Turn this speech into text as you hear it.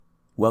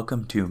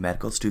Welcome to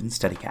Medical Student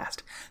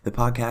StudyCast, the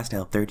podcast to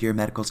help third-year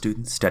medical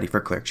students study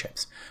for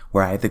clerkships,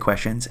 where I have the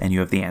questions and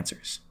you have the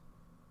answers.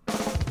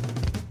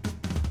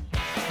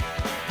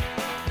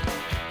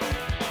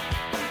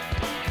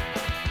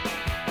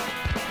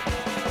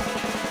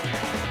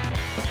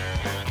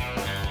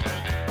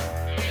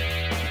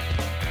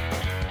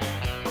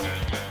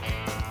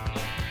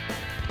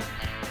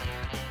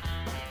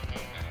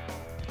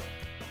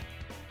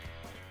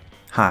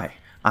 Hi.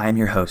 I am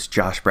your host,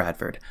 Josh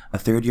Bradford, a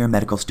third-year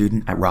medical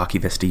student at Rocky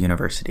Vista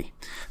University.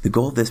 The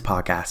goal of this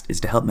podcast is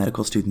to help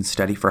medical students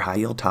study for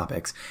high-yield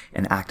topics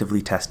and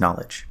actively test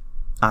knowledge.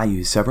 I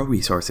use several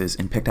resources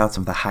and picked out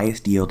some of the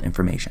highest yield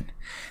information.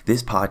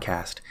 This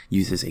podcast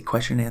uses a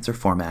question-and-answer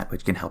format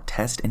which can help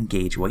test and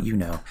gauge what you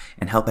know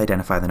and help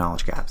identify the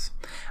knowledge gaps.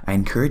 I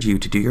encourage you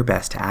to do your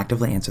best to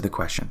actively answer the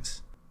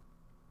questions.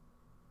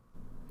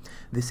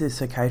 This is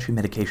Psychiatry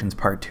Medications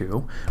Part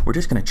 2. We're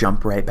just going to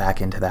jump right back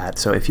into that.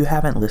 So if you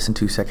haven't listened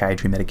to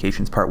Psychiatry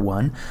Medications Part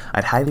 1,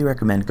 I'd highly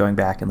recommend going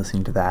back and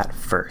listening to that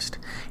first.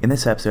 In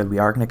this episode, we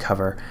are going to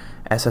cover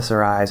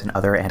SSRIs and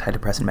other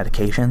antidepressant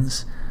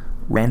medications,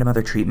 random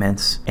other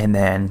treatments, and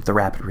then the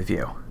rapid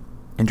review.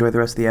 Enjoy the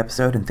rest of the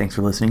episode, and thanks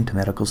for listening to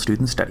Medical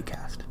Student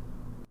StudyCast.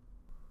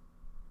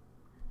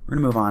 We're going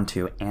to move on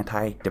to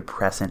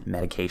antidepressant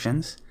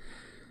medications.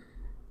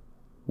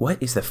 What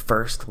is the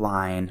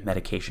first-line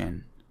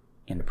medication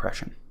in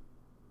depression?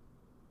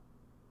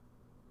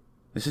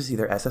 This is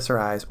either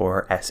SSRIs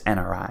or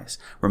SNRIs.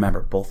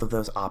 Remember, both of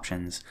those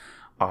options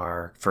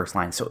are first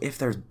line. So if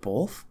there's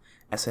both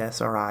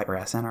SSRI or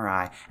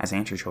SNRI as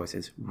answer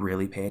choices,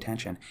 really pay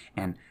attention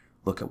and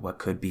look at what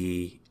could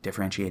be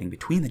differentiating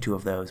between the two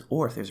of those,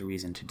 or if there's a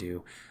reason to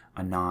do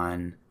a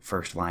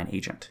non-first line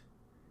agent.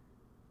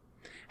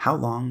 How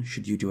long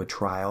should you do a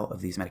trial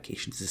of these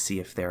medications to see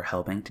if they're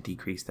helping to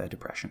decrease the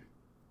depression?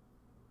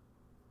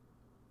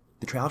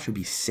 The trial should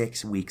be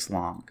 6 weeks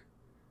long.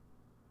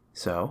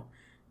 So,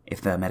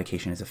 if the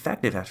medication is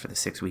effective after the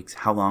 6 weeks,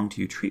 how long do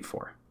you treat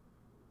for?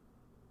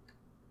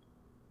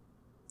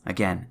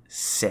 Again,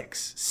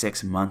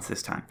 6 months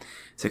this time.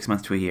 6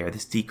 months to a year.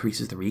 This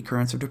decreases the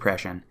recurrence of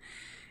depression,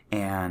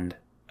 and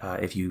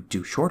if you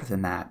do shorter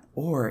than that,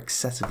 or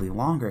excessively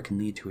longer, it can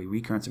lead to a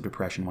recurrence of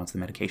depression once the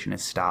medication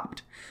is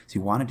stopped. So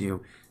you want to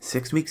do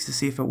 6 weeks to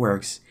see if it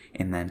works,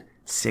 and then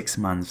 6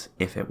 months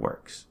if it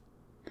works.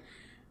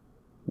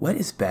 What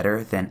is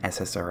better than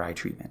SSRI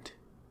treatment?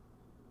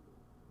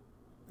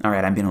 All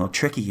right, I'm being a little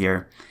tricky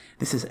here.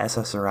 This is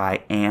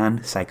SSRI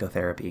and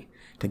psychotherapy.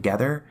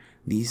 Together,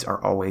 these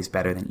are always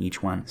better than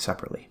each one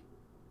separately.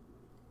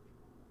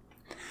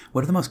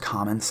 What are the most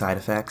common side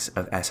effects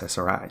of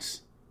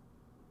SSRIs?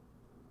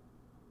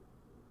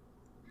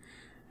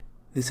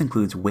 This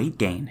includes weight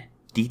gain,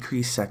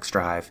 decreased sex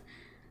drive,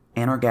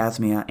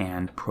 anorgasmia,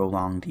 and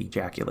prolonged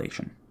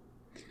ejaculation.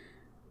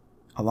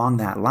 Along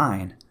that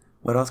line,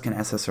 what else can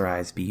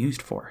SSRIs be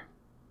used for?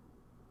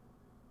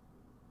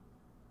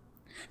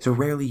 So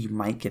rarely you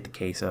might get the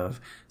case of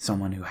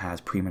someone who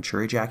has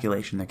premature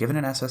ejaculation. They're given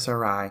an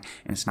SSRI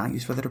and it's not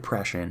used for the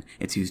depression.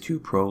 It's used to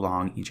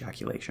prolong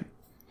ejaculation.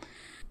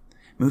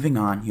 Moving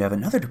on, you have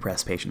another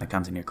depressed patient that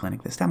comes in your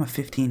clinic, this time a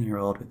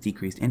 15-year-old with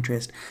decreased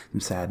interest,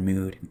 some sad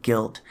mood, and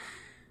guilt.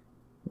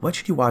 What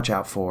should you watch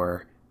out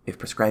for if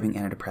prescribing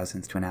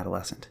antidepressants to an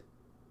adolescent?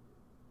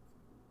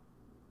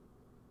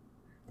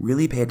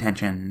 Really pay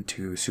attention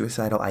to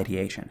suicidal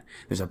ideation.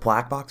 There's a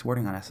black box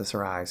warning on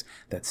SSRIs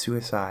that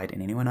suicide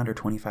in anyone under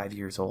 25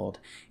 years old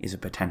is a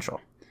potential.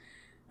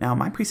 Now,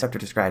 my preceptor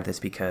described this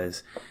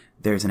because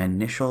there's an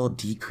initial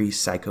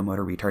decreased psychomotor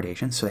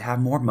retardation, so they have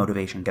more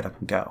motivation, get up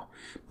and go.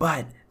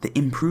 But the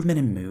improvement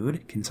in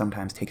mood can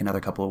sometimes take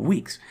another couple of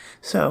weeks.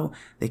 So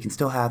they can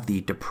still have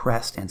the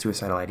depressed and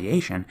suicidal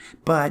ideation,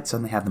 but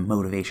suddenly have the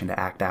motivation to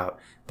act out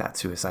that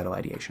suicidal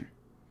ideation.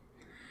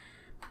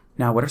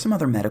 Now, what are some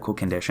other medical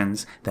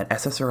conditions that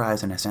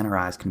SSRIs and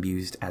SNRIs can be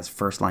used as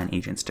first-line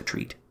agents to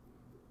treat?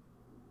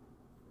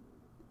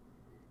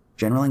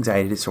 General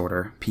anxiety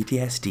disorder,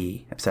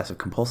 PTSD,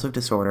 obsessive-compulsive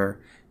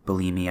disorder,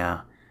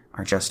 bulimia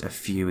are just a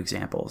few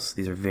examples.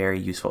 These are very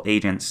useful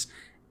agents.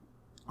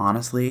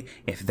 Honestly,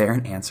 if they're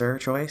an answer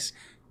choice,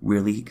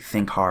 really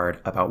think hard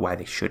about why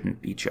they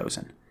shouldn't be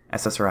chosen.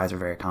 SSRIs are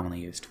very commonly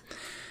used.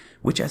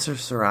 Which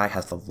SSRI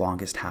has the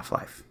longest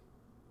half-life?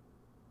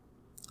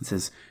 This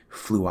is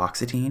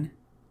fluoxetine.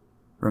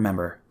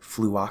 Remember,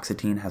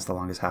 fluoxetine has the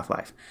longest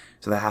half-life.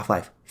 So the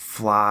half-life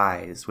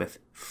flies with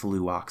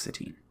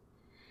fluoxetine.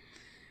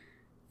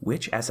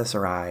 Which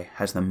SSRI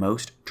has the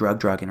most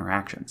drug-drug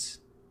interactions?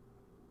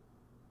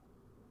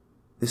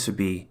 This would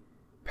be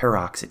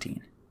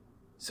paroxetine.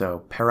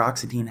 So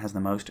paroxetine has the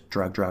most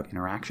drug-drug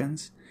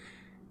interactions.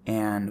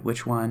 And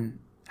which one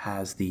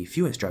has the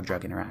fewest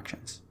drug-drug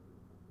interactions?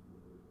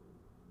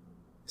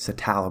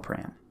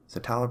 Citalopram.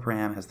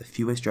 Citalopram has the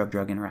fewest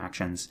drug-drug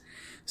interactions,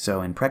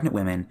 so in pregnant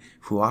women,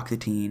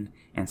 fluoxetine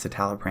and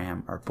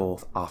citalopram are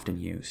both often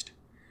used.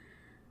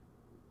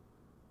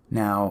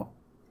 Now,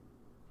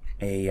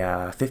 A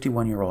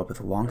 51-year-old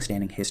with a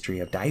long-standing history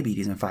of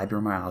diabetes and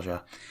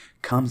fibromyalgia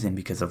comes in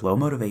because of low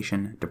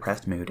motivation,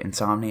 depressed mood,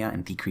 insomnia,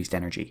 and decreased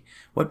energy.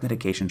 What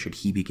medication should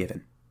he be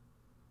given?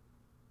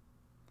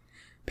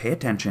 Pay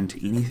attention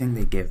to anything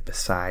they give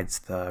besides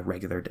the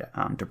regular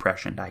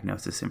depression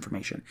diagnosis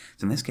information.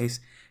 So in this case,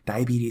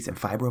 diabetes and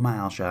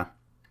fibromyalgia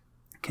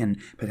can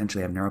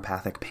potentially have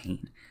neuropathic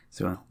pain.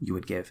 So you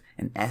would give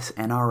an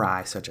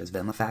SNRI such as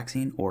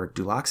venlafaxine or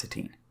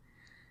duloxetine.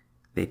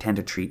 They tend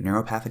to treat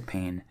neuropathic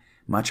pain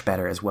much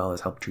better as well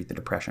as help treat the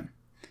depression.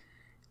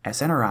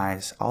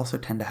 SNRIs also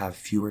tend to have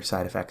fewer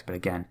side effects, but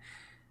again,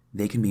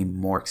 they can be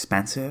more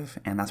expensive,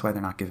 and that's why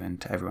they're not given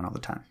to everyone all the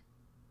time.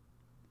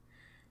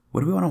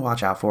 What do we want to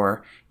watch out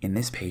for in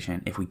this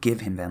patient if we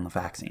give him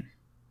venlafaxine?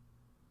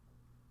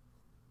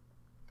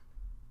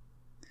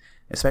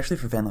 Especially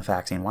for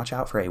venlafaxine, watch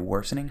out for a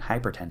worsening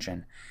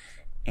hypertension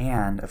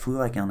and a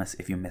flu-like illness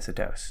if you miss a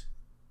dose.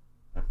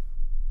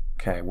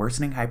 Okay,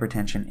 worsening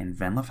hypertension in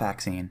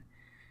venlafaxine.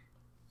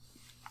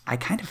 I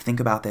kind of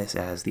think about this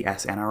as the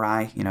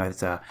SNRI.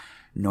 It's a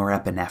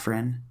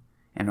norepinephrine,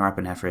 and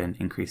norepinephrine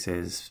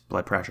increases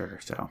blood pressure,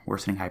 so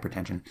worsening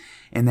hypertension.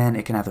 And then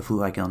it can have the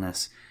flu-like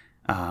illness,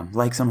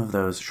 like some of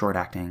those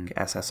short-acting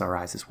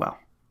SSRIs as well.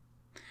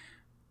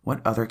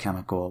 What other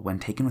chemical, when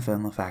taken with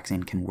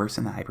venlafaxine, can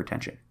worsen the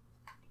hypertension?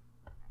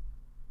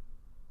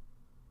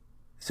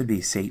 This would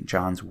be St.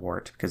 John's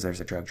wort, because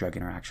there's a drug-drug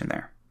interaction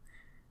there.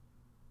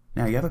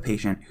 Now, you have a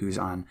patient who's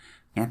on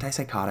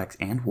antipsychotics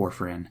and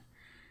warfarin,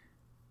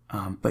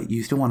 but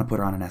you still want to put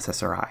her on an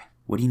SSRI.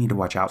 What do you need to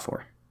watch out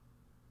for?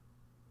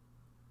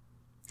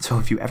 So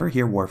if you ever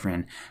hear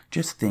warfarin,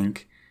 just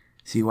think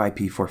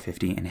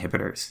CYP450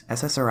 inhibitors.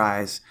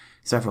 SSRIs,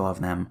 several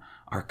of them,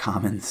 are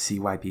common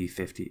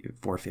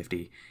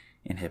CYP450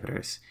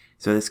 inhibitors.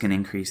 So this can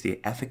increase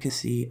the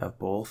efficacy of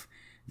both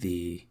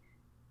the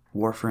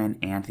warfarin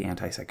and the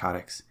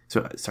antipsychotics.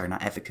 So, sorry,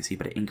 not efficacy,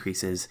 but it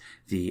increases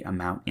the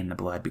amount in the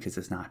blood because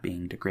it's not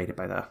being degraded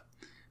by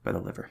the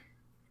liver.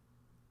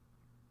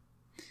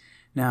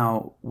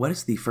 Now, what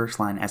is the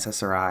first-line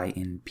SSRI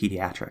in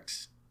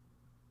pediatrics?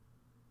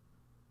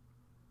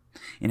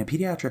 In a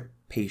pediatric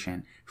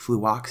patient,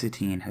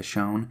 fluoxetine has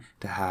shown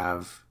to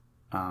have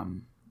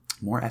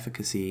more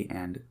efficacy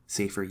and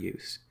safer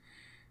use.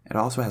 It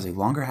also has a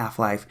longer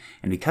half-life,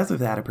 and because of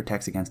that, it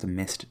protects against a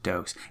missed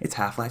dose. Its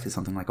half-life is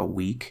something like a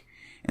week,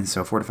 and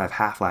so 4 to 5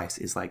 half-lives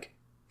is like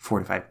 4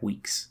 to 5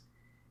 weeks.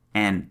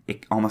 And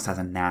it almost has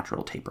a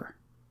natural taper.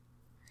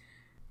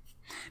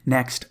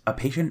 Next, a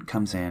patient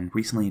comes in,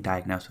 recently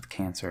diagnosed with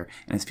cancer,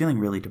 and is feeling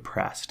really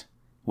depressed.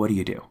 What do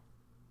you do?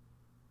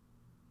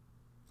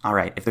 All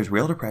right, if there's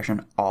real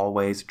depression,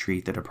 always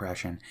treat the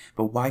depression.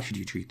 But why should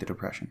you treat the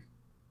depression?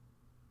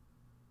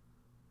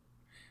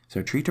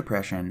 So treat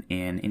depression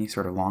in any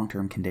sort of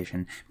long-term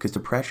condition because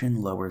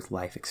depression lowers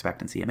life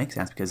expectancy. It makes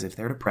sense because if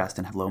they're depressed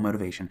and have low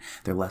motivation,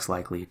 they're less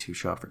likely to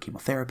show up for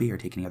chemotherapy or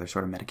take any other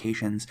sort of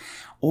medications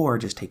or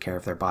just take care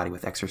of their body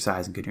with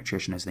exercise and good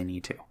nutrition as they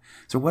need to.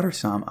 So what are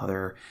some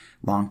other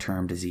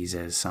long-term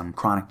diseases, some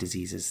chronic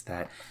diseases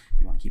that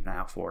you want to keep an eye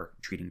out for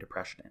treating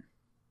depression in?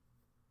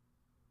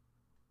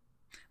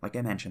 Like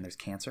I mentioned, there's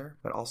cancer,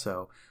 but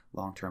also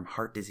long-term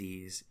heart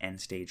disease,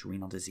 end-stage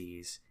renal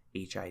disease,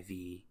 HIV,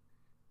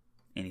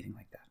 anything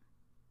like that.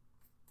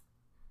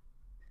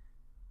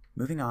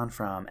 Moving on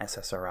from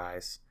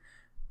SSRIs,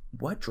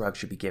 what drug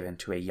should be given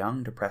to a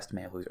young depressed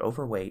male who's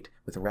overweight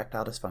with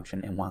erectile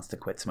dysfunction and wants to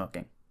quit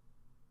smoking?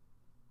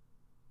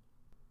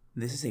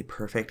 This is a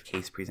perfect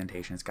case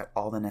presentation. It's got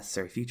all the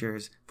necessary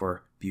features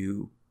for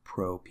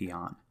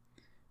bupropion.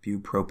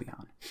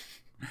 Bupropion.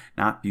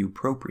 Not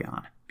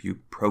bupropion.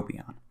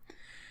 Bupropion.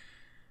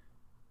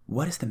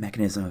 What is the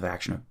mechanism of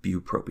action of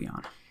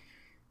bupropion?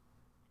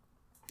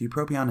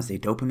 Bupropion is a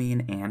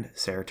dopamine and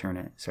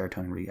serotonin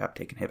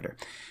reuptake inhibitor.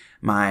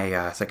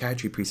 My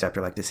psychiatry preceptor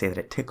liked to say that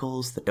it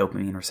tickles the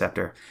dopamine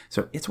receptor,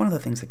 so it's one of the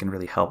things that can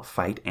really help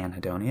fight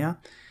anhedonia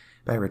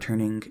by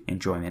returning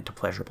enjoyment to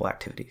pleasurable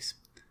activities.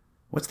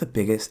 What's the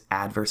biggest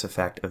adverse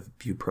effect of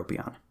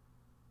bupropion?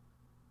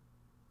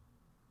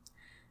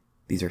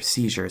 These are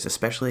seizures,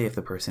 especially if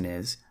the person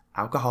is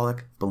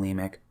alcoholic,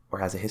 bulimic, or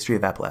has a history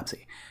of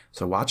epilepsy.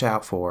 So watch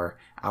out for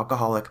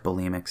alcoholic,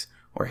 bulimics,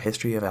 or a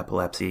history of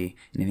epilepsy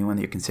in anyone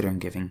that you're considering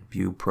giving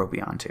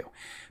bupropion to.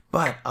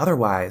 But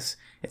otherwise,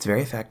 it's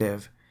very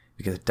effective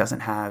because it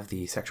doesn't have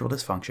the sexual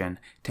dysfunction,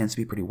 tends to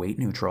be pretty weight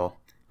neutral,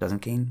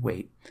 doesn't gain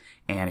weight,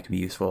 and it can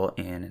be useful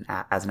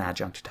as an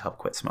adjunct to help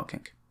quit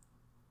smoking.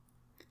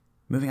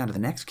 Moving on to the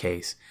next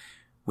case,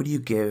 what do you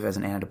give as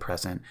an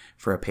antidepressant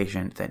for a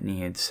patient that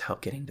needs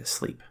help getting to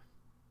sleep?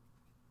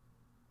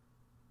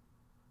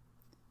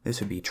 This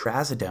would be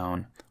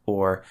trazodone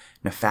or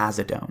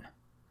nefazodone.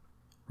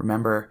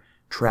 Remember,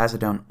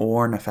 trazodone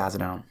or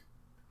nefazodone.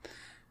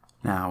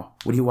 Now,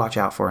 what do you watch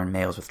out for in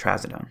males with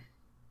trazodone?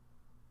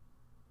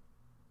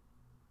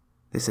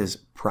 This is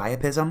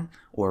priapism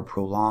or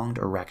prolonged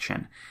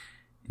erection.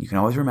 You can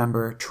always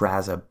remember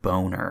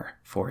trazoboner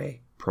for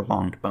a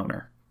prolonged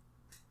boner.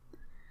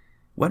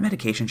 What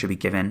medication should be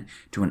given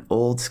to an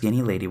old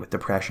skinny lady with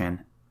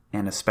depression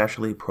and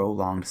especially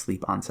prolonged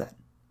sleep onset.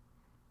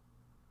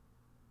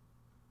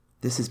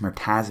 This is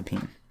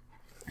mirtazapine.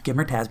 Give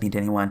mirtazapine to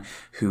anyone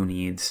who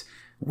needs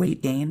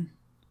weight gain,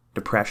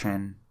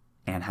 depression,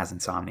 and has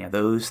insomnia.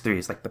 Those three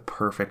is like the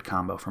perfect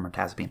combo for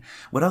mirtazapine.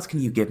 What else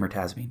can you give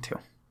mirtazapine to?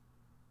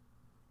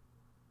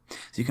 So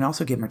you can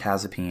also give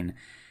mirtazapine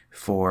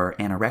for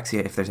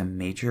anorexia if there's a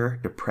major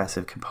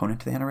depressive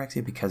component to the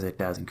anorexia, because it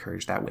does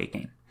encourage that weight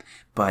gain.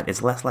 But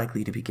it's less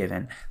likely to be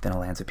given than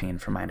olanzapine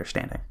from my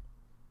understanding.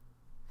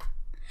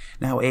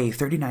 Now, a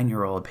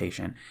 39-year-old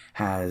patient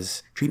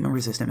has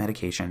treatment-resistant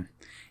medication,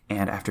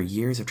 and after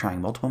years of trying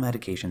multiple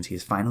medications, he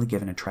is finally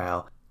given a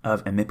trial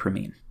of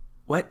imipramine.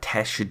 What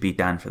tests should be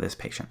done for this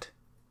patient?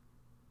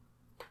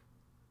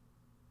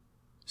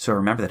 So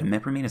remember that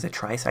imipramine is a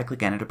tricyclic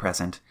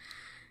antidepressant,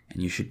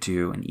 and you should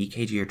do an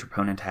EKG or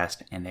troponin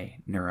test and a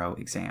neuro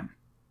exam.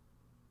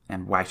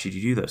 And why should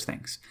you do those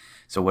things?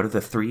 So what are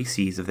the 3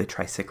 C's of the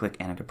tricyclic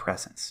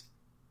antidepressants?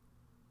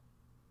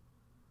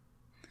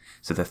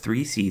 So the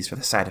 3 C's for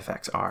the side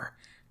effects are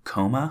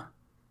coma,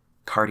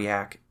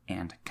 cardiac,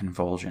 and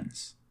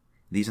convulsions.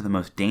 These are the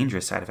most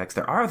dangerous side effects.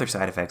 There are other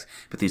side effects,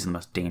 but these are the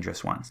most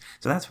dangerous ones.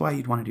 So that's why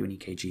you'd want to do an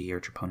EKG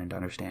or troponin to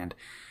understand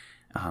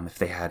if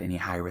they had any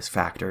high-risk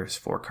factors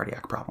for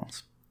cardiac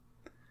problems.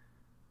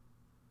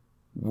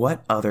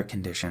 What other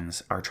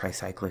conditions are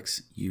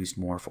tricyclics used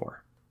more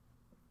for?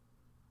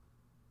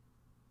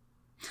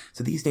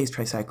 So these days,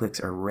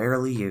 tricyclics are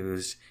rarely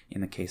used in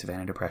the case of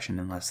antidepressant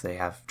unless they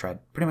have tried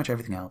pretty much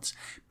everything else.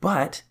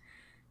 But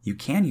you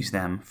can use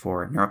them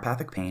for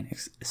neuropathic pain,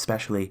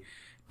 especially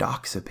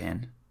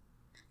doxepin.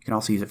 You can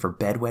also use it for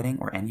bedwetting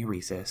or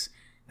enuresis.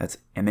 That's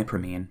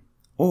imipramine.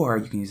 Or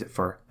you can use it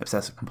for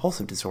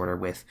obsessive-compulsive disorder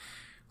with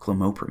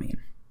clomipramine.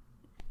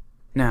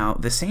 Now,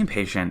 the same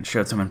patient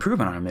showed some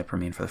improvement on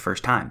imipramine for the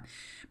first time,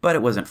 but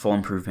it wasn't full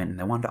improvement, and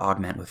they wanted to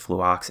augment with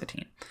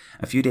fluoxetine.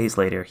 A few days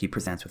later, he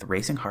presents with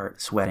racing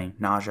heart, sweating,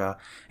 nausea,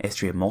 a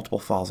history of multiple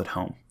falls at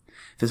home.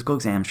 Physical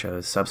exam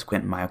shows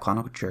subsequent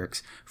myoclonic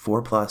jerks,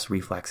 4+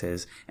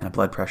 reflexes, and a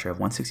blood pressure of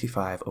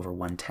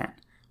 165/110.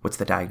 What's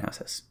the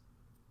diagnosis?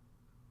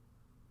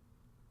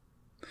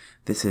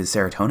 This is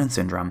serotonin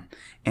syndrome,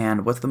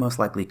 and what's the most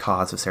likely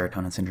cause of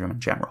serotonin syndrome in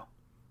general?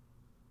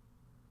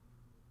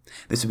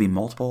 This would be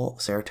multiple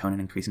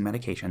serotonin-increasing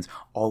medications.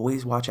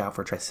 Always watch out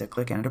for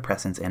tricyclic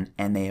antidepressants and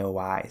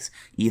MAOIs.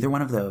 Either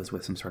one of those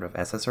with some sort of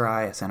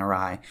SSRI,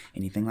 SNRI,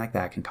 anything like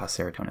that can cause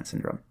serotonin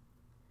syndrome.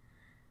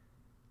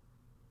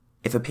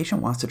 If a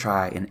patient wants to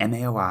try an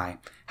MAOI,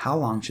 how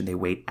long should they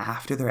wait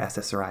after their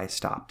SSRI is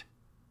stopped?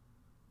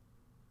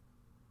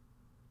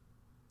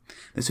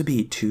 This would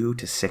be 2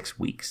 to 6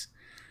 weeks.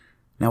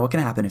 Now, what can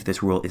happen if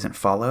this rule isn't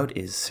followed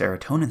is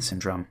serotonin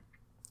syndrome,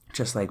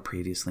 just like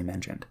previously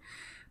mentioned.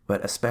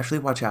 But especially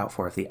watch out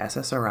for if the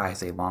SSRI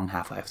has a long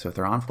half-life. So if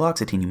they're on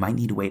fluoxetine, you might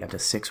need to wait up to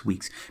 6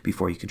 weeks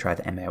before you can try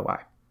the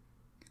MAOI.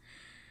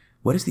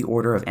 What is the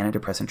order of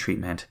antidepressant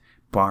treatment,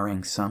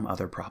 barring some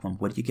other problem?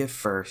 What do you give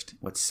first?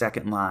 What's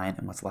second line?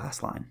 And what's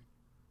last line?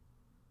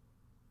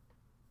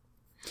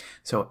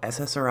 So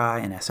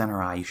SSRI and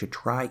SNRI, you should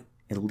try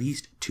at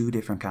least 2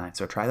 different kinds.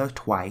 So try those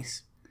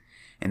twice.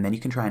 And then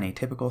you can try an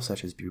atypical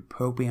such as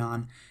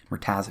bupropion,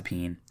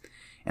 mirtazapine.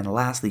 And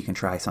lastly, you can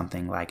try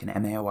something like an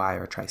MAOI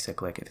or a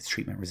tricyclic if it's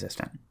treatment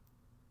resistant.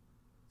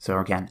 So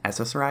again,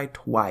 SSRI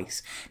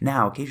twice.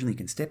 Now, occasionally you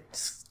can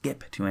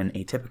skip to an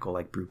atypical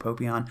like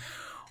bupropion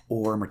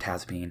or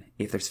mirtazapine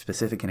if there's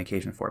specific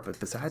indication for it. But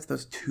besides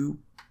those 2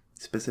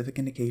 specific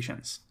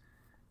indications,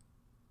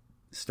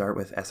 start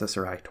with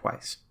SSRI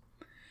twice.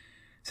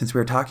 Since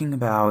we're talking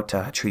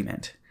about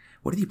treatment,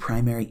 what are the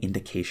primary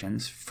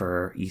indications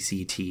for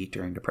ECT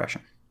during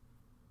depression?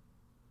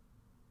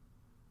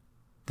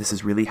 This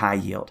is really high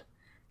yield.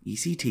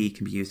 ECT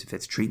can be used if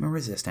it's treatment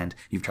resistant,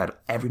 you've tried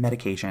every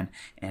medication,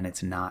 and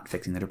it's not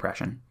fixing the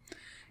depression.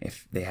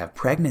 If they have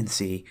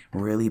pregnancy,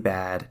 really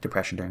bad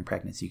depression during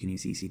pregnancy, you can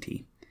use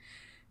ECT.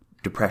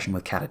 Depression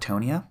with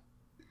catatonia,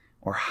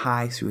 or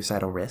high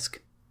suicidal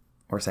risk,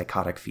 or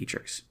psychotic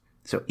features.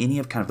 So any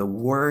of kind of the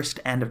worst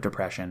end of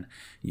depression,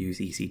 use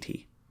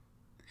ECT.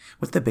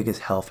 What's the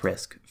biggest health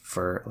risk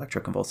for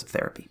electroconvulsive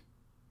therapy?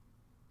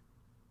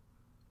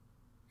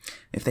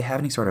 If they have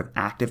any sort of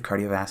active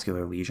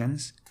cardiovascular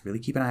lesions, really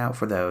keep an eye out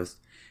for those.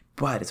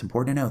 But it's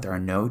important to note there are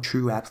no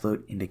true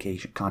absolute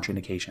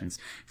contraindications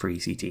for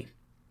ECT.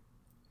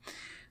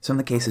 Some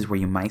of the cases where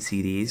you might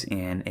see these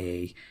in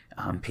a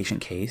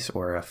patient case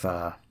or if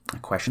a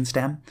question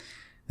stem,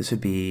 this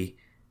would be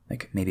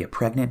like maybe a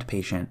pregnant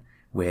patient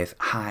with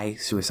high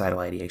suicidal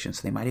ideation.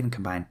 So they might even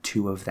combine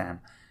 2 of them.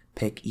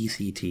 Pick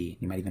ECT.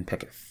 You might even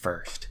pick it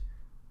first.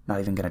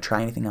 Not even going to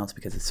try anything else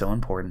because it's so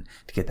important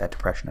to get that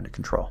depression under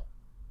control.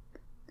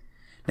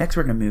 Next,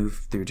 we're going to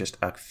move through just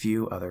a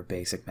few other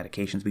basic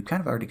medications we've kind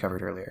of already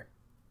covered earlier.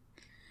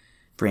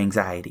 For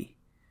anxiety.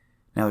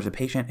 Now, there's a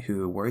patient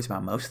who worries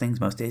about most things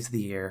most days of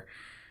the year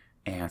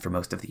and for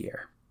most of the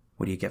year.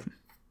 What do you give them?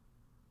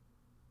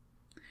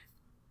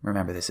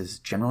 Remember, this is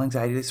general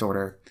anxiety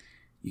disorder.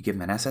 You give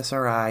them an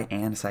SSRI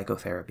and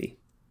psychotherapy.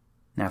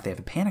 Now, if they have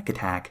a panic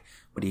attack,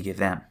 what do you give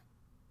them?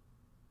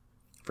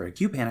 For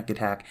acute panic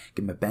attack,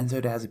 give them a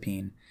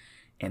benzodiazepine,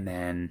 and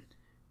then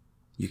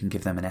you can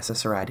give them an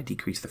SSRI to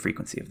decrease the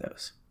frequency of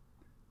those.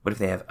 What if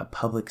they have a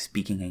public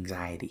speaking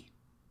anxiety?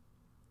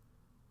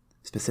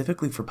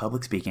 Specifically for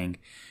public speaking,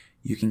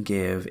 you can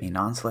give a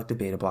non-selective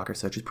beta blocker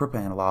such as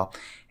propranolol.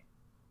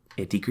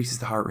 It decreases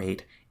the heart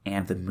rate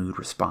and the mood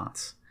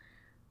response.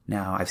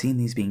 Now, I've seen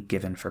these being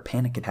given for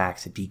panic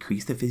attacks to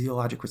decrease the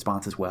physiologic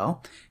response as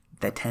well.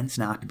 That tends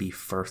not to be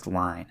first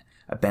line.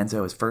 A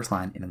benzo is first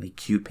line in an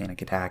acute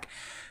panic attack,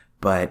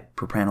 but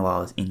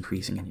propranolol is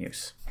increasing in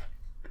use.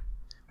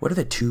 What are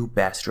the two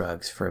best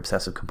drugs for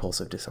obsessive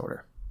compulsive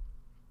disorder?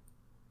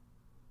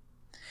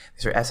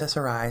 These are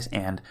SSRIs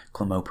and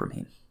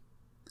clomipramine.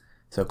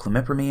 So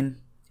clomipramine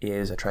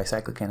is a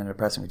tricyclic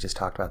antidepressant. We just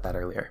talked about that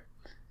earlier.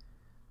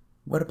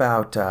 What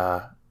about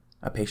a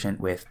patient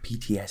with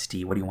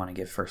PTSD? What do you want to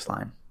give first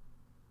line?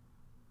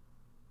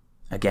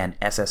 Again,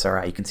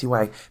 SSRI. You can see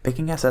why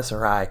picking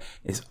SSRI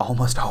is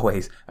almost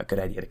always a good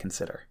idea to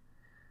consider.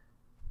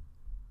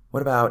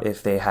 What about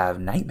if they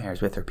have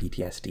nightmares with their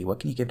PTSD? What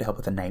can you give to help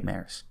with the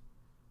nightmares?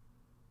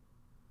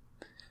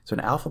 So an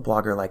alpha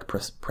blocker like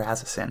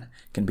prazosin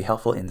can be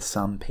helpful in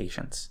some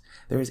patients.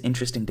 There is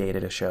interesting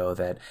data to show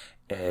that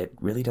it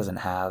really doesn't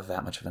have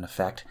that much of an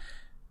effect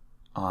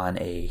on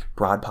a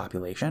broad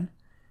population,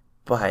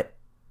 but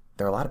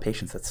there are a lot of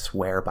patients that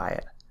swear by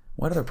it.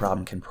 What other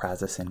problem can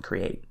prazosin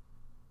create?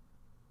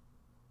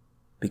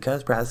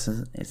 Because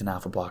prazosin is an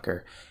alpha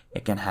blocker,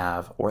 it can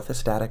have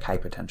orthostatic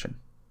hypotension.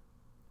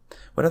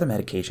 What other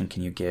medication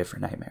can you give for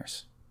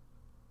nightmares?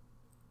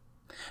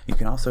 You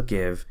can also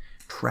give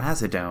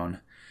trazodone,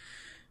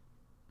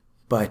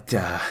 but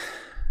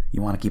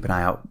you want to keep an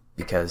eye out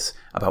because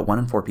about 1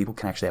 in 4 people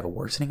can actually have a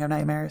worsening of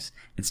nightmares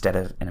instead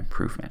of an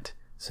improvement.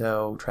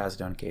 So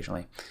trazodone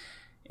occasionally.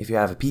 If you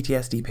have a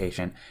PTSD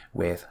patient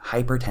with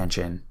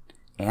hypertension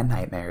and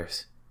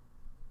nightmares,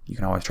 you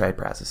can always try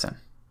prazosin.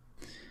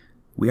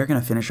 We are going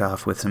to finish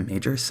off with some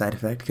major side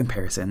effect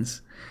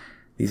comparisons.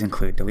 These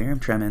include delirium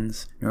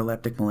tremens,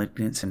 neuroleptic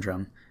malignant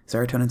syndrome,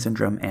 serotonin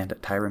syndrome, and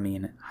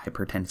tyramine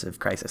hypertensive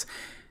crisis.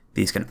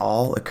 These can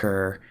all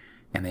occur,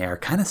 and they are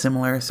kind of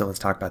similar, so let's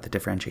talk about the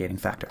differentiating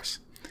factors.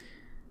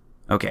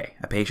 Okay,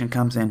 a patient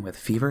comes in with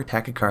fever,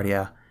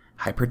 tachycardia,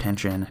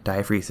 hypertension,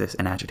 diaphoresis,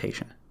 and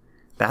agitation.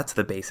 That's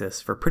the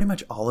basis for pretty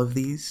much all of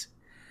these.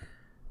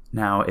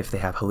 Now, if they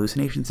have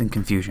hallucinations and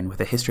confusion with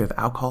a history of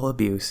alcohol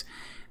abuse,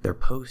 they're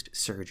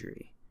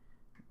post-surgery.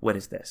 What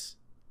is this?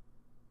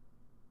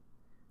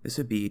 This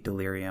would be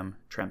delirium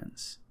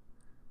tremens.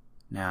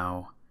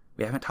 Now,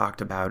 we haven't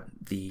talked about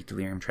the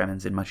delirium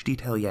tremens in much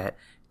detail yet.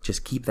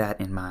 Just keep that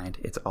in mind.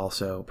 It's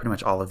also, pretty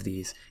much all of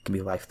these can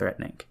be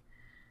life-threatening.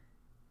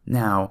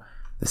 Now,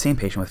 the same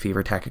patient with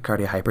fever,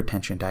 tachycardia,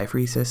 hypertension,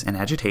 diaphoresis, and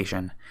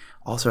agitation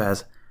also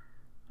has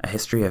a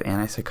history of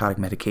antipsychotic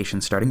medication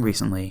starting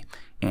recently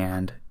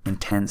and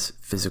intense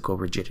physical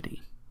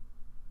rigidity.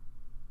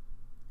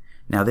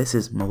 Now, this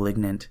is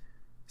neuroleptic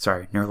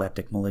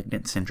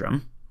malignant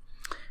syndrome.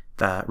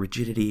 The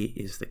rigidity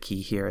is the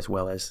key here, as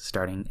well as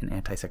starting an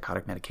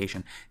antipsychotic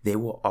medication. They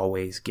will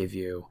always give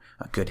you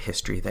a good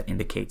history that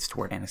indicates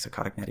toward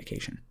antipsychotic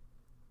medication.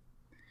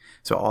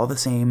 So all the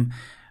same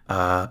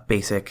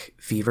basic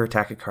fever,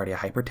 tachycardia,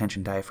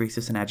 hypertension,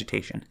 diaphoresis, and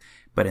agitation.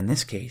 But in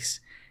this case,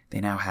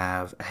 they now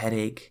have a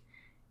headache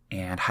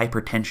and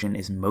hypertension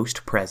is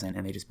most present,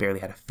 and they just barely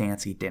had a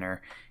fancy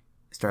dinner,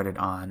 started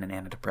on an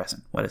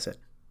antidepressant. What is it?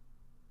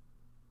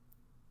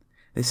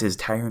 This is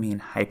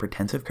tyramine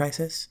hypertensive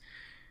crisis.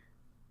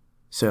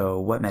 So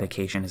what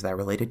medication is that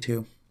related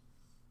to?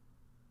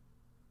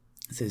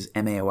 This is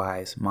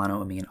MAOIs,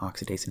 monoamine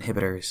oxidase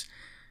inhibitors.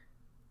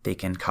 They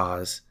can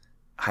cause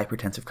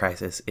hypertensive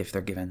crisis if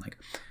they're given like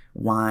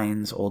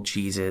wines, old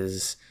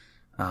cheeses,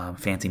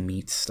 fancy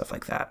meats, stuff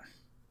like that.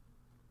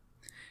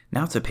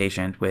 Now it's a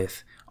patient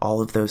with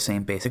all of those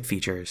same basic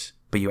features,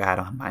 but you add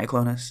on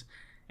myoclonus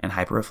and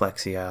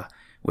hyperreflexia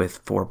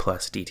with 4+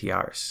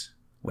 DTRs.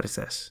 What is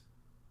this?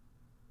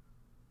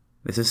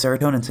 This is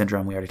serotonin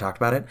syndrome. We already talked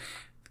about it.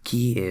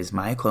 Key is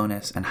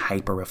myoclonus and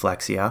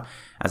hyperreflexia,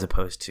 as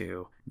opposed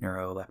to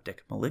neuroleptic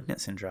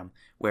malignant syndrome,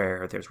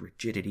 where there's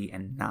rigidity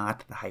and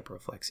not the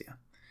hyperreflexia.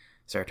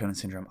 Serotonin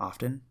syndrome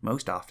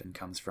most often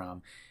comes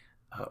from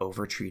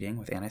over-treating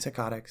with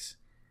antipsychotics.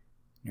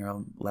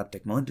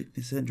 Neuroleptic malignant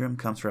syndrome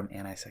comes from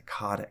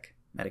antipsychotic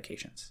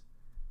medications.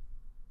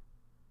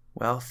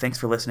 Well, thanks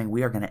for listening.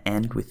 We are going to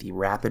end with the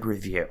rapid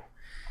review.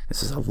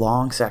 This is a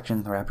long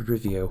section. The rapid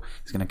review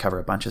is going to cover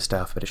a bunch of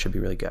stuff, but it should be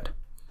really good.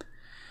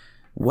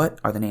 What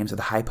are the names of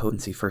the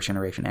high-potency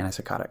first-generation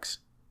antipsychotics?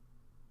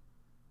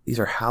 These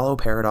are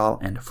haloperidol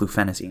and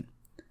fluphenazine.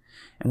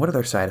 And what are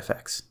their side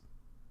effects?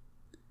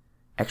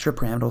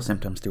 Extrapyramidal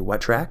symptoms through what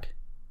tract?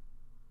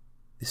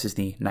 This is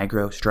the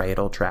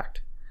nigrostriatal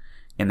tract.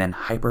 And then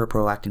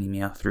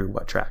hyperprolactinemia through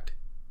what tract?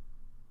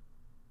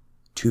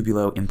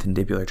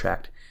 Tubuloinfundibular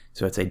tract.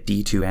 So it's a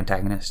D2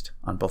 antagonist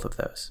on both of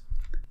those.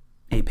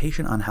 A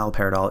patient on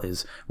haloperidol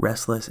is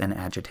restless and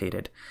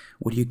agitated.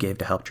 What do you give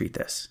to help treat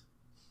this?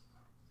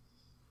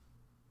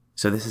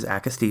 So this is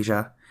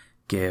akathisia.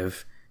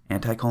 Give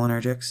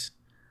anticholinergics,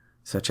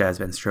 such as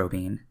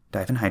benztropine,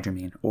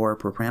 diphenhydramine, or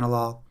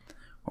propranolol,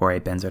 or a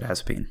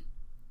benzodiazepine.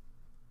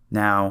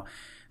 Now,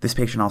 this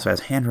patient also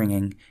has hand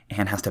wringing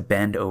and has to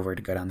bend over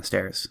to go down the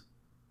stairs.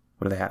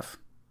 What do they have?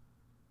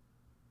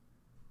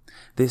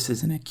 This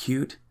is an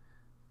acute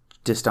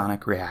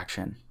dystonic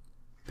reaction.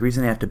 The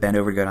reason they have to bend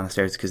over to go down the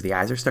stairs is because the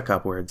eyes are stuck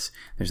upwards,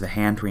 there's the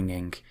hand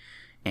wringing,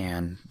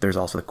 and there's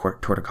also the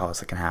torticollis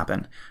that can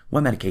happen.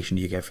 What medication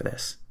do you give for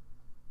this?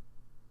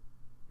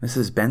 This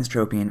is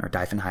benztropine or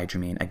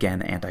diphenhydramine, again,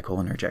 the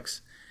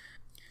anticholinergics.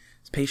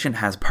 This patient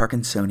has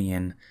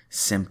Parkinsonian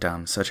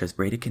symptoms such as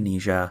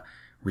bradykinesia,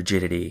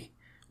 rigidity.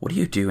 What do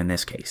you do in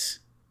this case?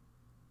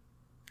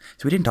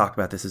 So we didn't talk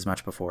about this as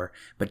much before,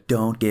 but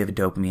don't give a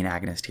dopamine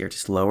agonist here.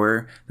 Just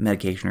lower the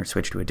medication or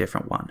switch to a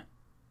different one.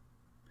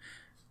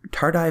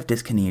 Tardive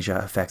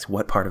dyskinesia affects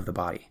what part of the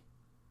body?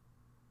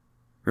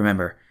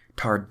 Remember,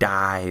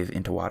 dive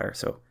into water,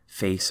 so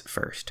face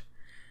first.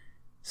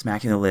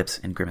 Smacking the lips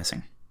and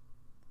grimacing.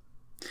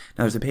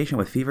 Now there's a patient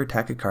with fever,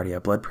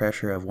 tachycardia, blood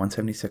pressure of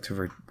 176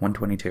 over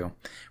 122,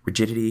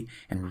 rigidity,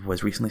 and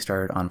was recently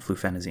started on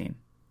flufenazine.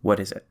 What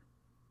is it?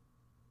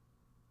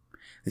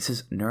 This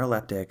is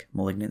neuroleptic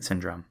malignant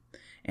syndrome.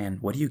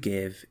 And what do you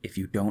give if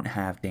you don't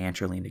have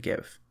dantrolene to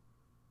give?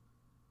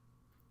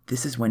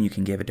 This is when you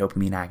can give a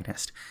dopamine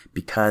agonist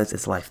because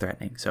it's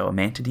life-threatening, so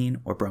amantadine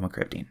or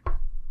bromocriptine.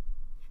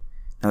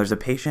 Now there's a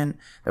patient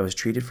that was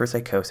treated for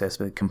psychosis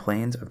but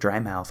complains of dry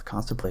mouth,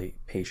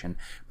 constipation,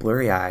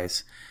 blurry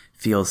eyes,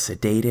 feels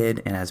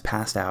sedated, and has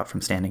passed out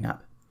from standing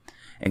up.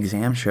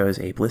 Exam shows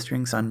a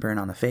blistering sunburn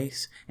on the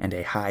face and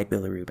a high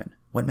bilirubin.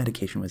 What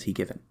medication was he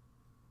given?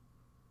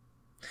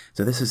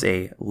 So this is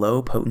a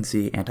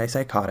low-potency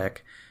antipsychotic,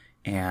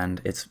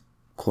 and it's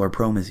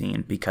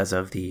chlorpromazine because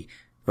of the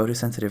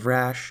photosensitive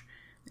rash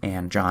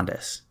and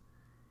jaundice.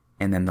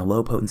 And then the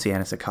low-potency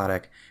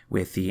antipsychotic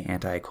with the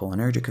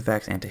anticholinergic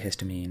effects,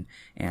 antihistamine,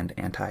 and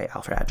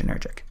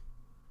anti-alpha-adrenergic.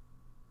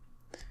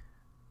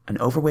 An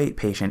overweight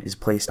patient is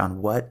placed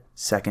on what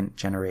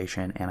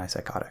second-generation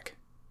antipsychotic?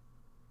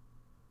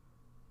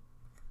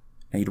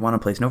 Now you'd want to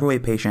place an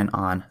overweight patient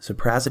on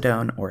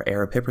ziprasidone or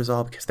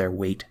aripiprazole because they're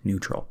weight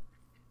neutral.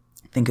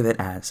 Think of it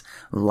as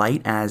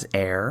light as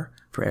air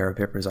for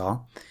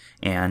aripiprazole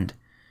and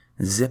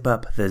zip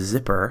up the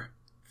zipper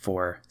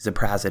for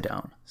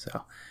ziprasidone.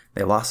 So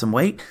they lost some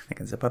weight, they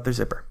can zip up their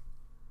zipper.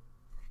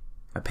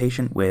 A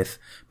patient with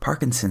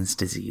Parkinson's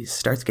disease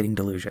starts getting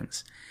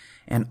delusions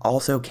and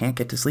also can't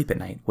get to sleep at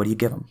night. What do you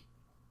give them?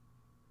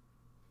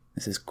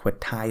 This is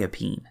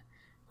quetiapine.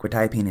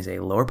 Quetiapine is a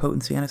lower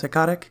potency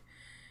antipsychotic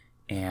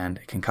and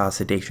can cause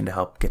sedation to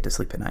help get to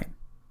sleep at night.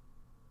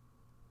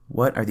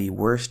 What are the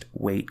worst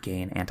weight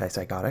gain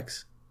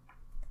antipsychotics?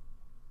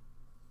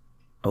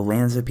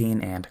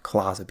 Olanzapine and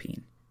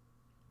clozapine.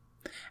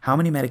 How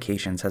many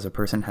medications has a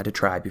person had to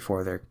try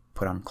before they're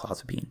put on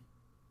clozapine?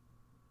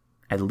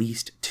 At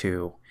least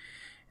 2.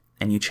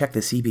 And you check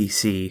the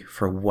CBC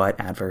for what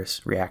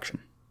adverse reaction?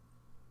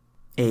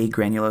 A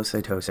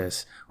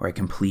granulocytosis or a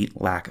complete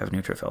lack of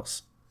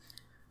neutrophils.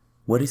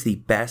 What is the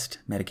best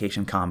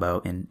medication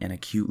combo in an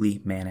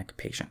acutely manic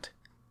patient?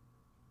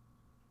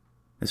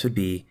 This would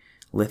be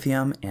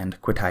lithium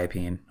and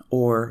quetiapine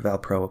or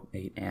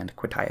valproate and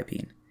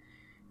quetiapine.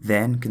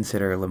 Then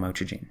consider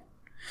lamotrigine.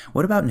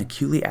 What about an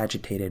acutely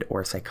agitated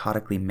or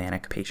psychotically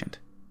manic patient?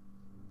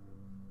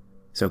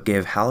 So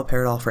give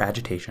haloperidol for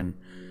agitation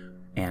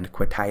and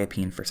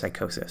quetiapine for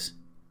psychosis.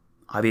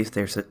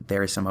 Obviously,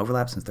 there is some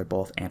overlap since they're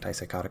both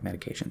antipsychotic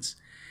medications.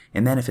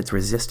 And then if it's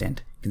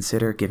resistant,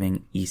 consider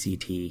giving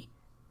ECT.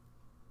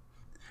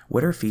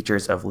 What are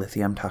features of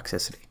lithium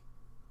toxicity?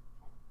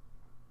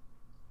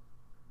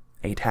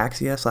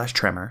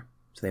 Ataxia/tremor,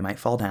 so they might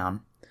fall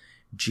down,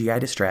 GI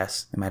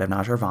distress, they might have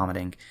nausea or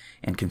vomiting,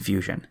 and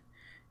confusion.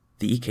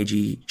 The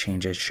EKG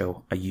changes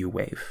show a U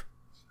wave.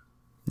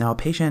 Now, a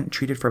patient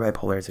treated for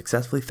bipolar is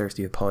excessively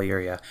thirsty with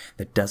polyuria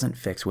that doesn't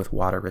fix with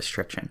water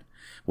restriction.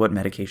 What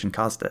medication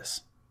caused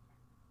this?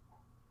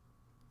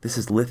 This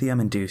is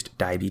lithium-induced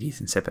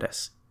diabetes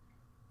insipidus.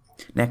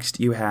 Next,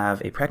 you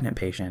have a pregnant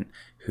patient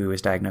who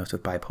is diagnosed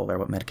with bipolar.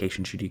 What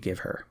medication should you give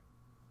her?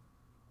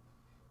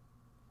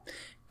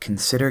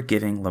 Consider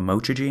giving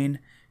lamotrigine.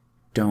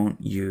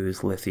 Don't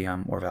use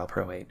lithium or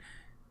valproate.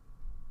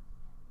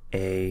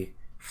 A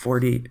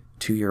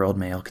 42-year-old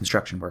male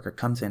construction worker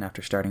comes in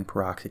after starting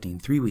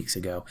paroxetine 3 weeks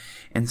ago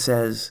and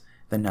says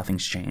that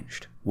nothing's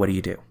changed. What do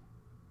you do?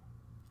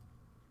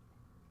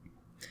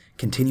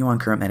 Continue on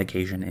current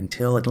medication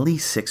until at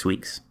least 6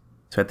 weeks.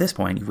 So at this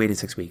point, you've waited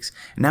 6 weeks,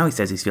 and now he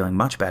says he's feeling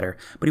much better,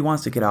 but he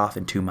wants to get off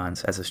in 2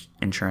 months as his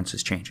insurance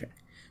is changing.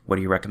 What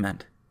do you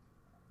recommend?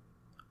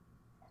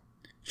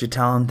 You should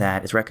tell him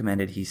that it's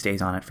recommended he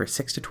stays on it for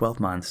 6 to 12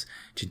 months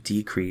to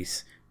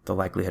decrease the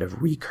likelihood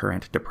of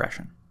recurrent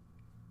depression.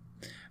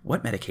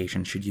 What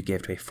medication should you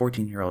give to a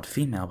 14-year-old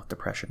female with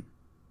depression?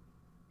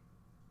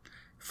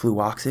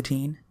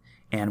 Fluoxetine,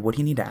 and what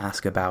do you need to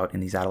ask about in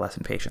these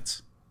adolescent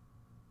patients?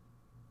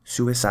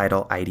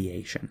 Suicidal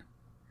ideation.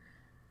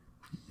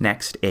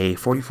 Next, a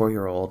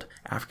 44-year-old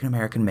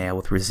African-American male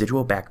with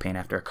residual back pain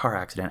after a car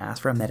accident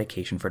asked for a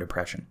medication for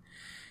depression.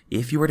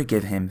 If you were to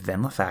give him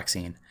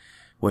venlafaxine,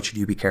 what should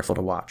you be careful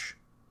to watch?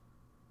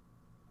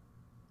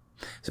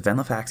 So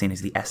venlafaxine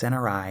is the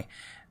SNRI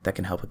that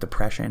can help with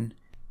depression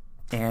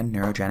and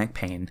neurogenic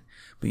pain,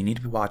 but you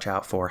need to watch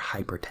out for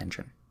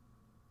hypertension.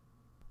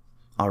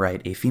 All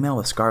right, a female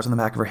with scars on the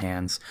back of her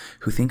hands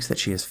who thinks that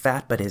she is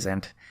fat but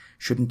isn't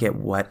shouldn't get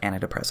what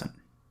antidepressant?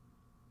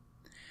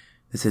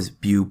 This is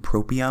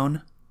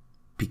bupropion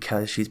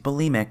because she's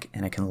bulimic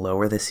and it can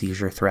lower the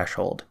seizure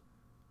threshold.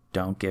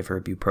 Don't give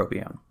her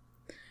bupropion.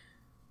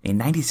 A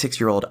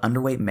 96-year-old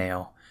underweight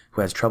male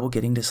who has trouble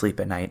getting to sleep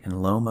at night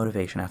and low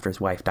motivation after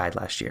his wife died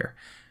last year.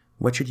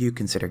 What should you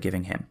consider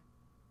giving him?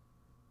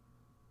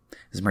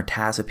 This is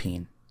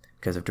mirtazapine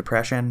because of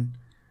depression,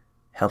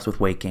 helps with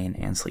weight gain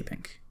and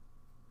sleeping.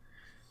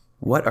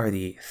 What are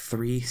the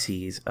 3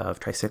 C's of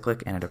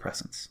tricyclic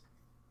antidepressants?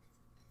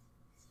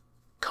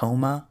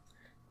 Coma,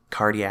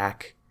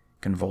 cardiac,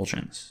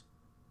 convulsions.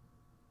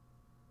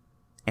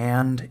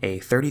 And a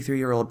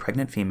 33-year-old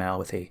pregnant female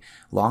with a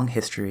long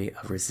history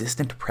of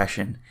resistant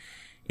depression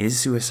is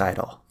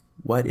suicidal.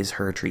 What is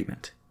her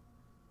treatment?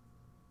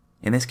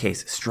 In this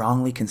case,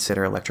 strongly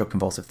consider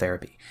electroconvulsive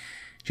therapy.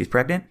 She's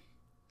pregnant,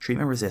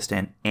 treatment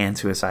resistant, and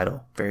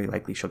suicidal. Very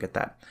likely she'll get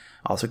that.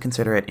 Also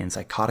consider it in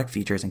psychotic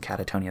features and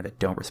catatonia that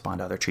don't respond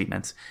to other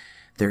treatments.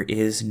 There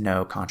is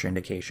no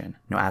contraindication,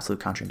 no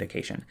absolute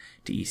contraindication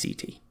to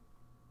ECT.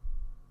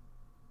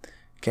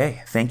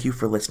 Okay, thank you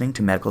for listening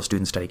to Medical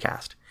Student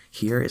StudyCast.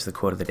 Here is the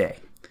quote of the day.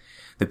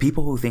 The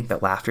people who think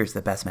that laughter is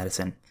the best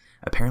medicine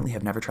apparently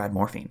have never tried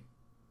morphine.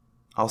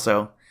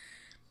 Also,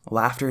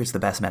 laughter is the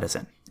best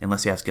medicine,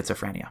 unless you have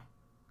schizophrenia,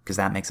 because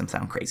that makes them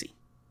sound crazy.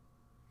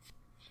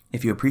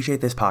 If you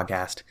appreciate this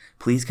podcast,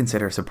 please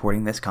consider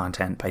supporting this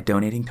content by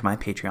donating to my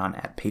Patreon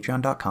at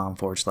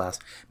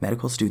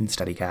patreon.com/medical student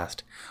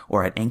studycast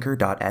or at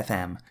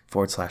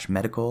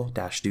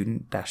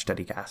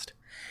anchor.fm/medical-student-studycast.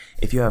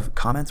 If you have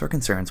comments or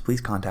concerns, please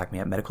contact me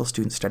at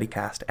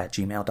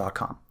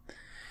medicalstudentstudycast@gmail.com.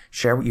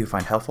 Share what you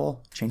find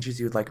helpful, changes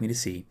you would like me to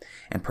see,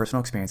 and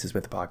personal experiences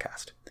with the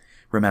podcast.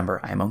 Remember,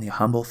 I am only a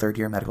humble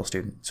third-year medical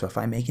student, so if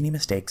I make any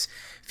mistakes,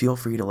 feel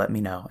free to let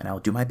me know, and I will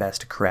do my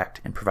best to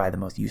correct and provide the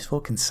most useful,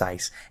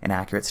 concise, and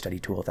accurate study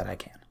tool that I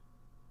can.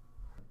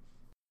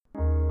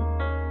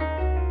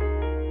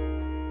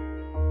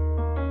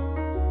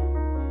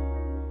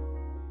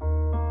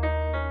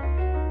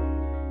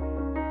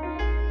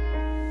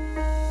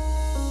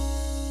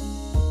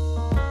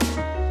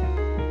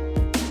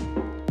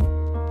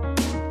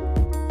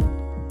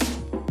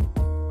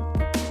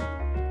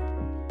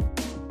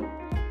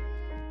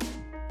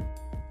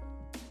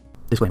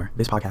 Disclaimer,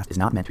 this podcast is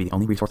not meant to be the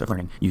only resource of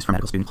learning used for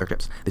medical student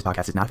clerkships. This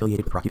podcast is not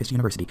affiliated with Rocky Vista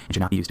University and should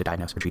not be used to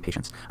diagnose or treat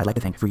patients. I'd like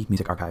to thank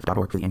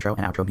freemusicarchive.org for the intro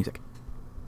and outro music.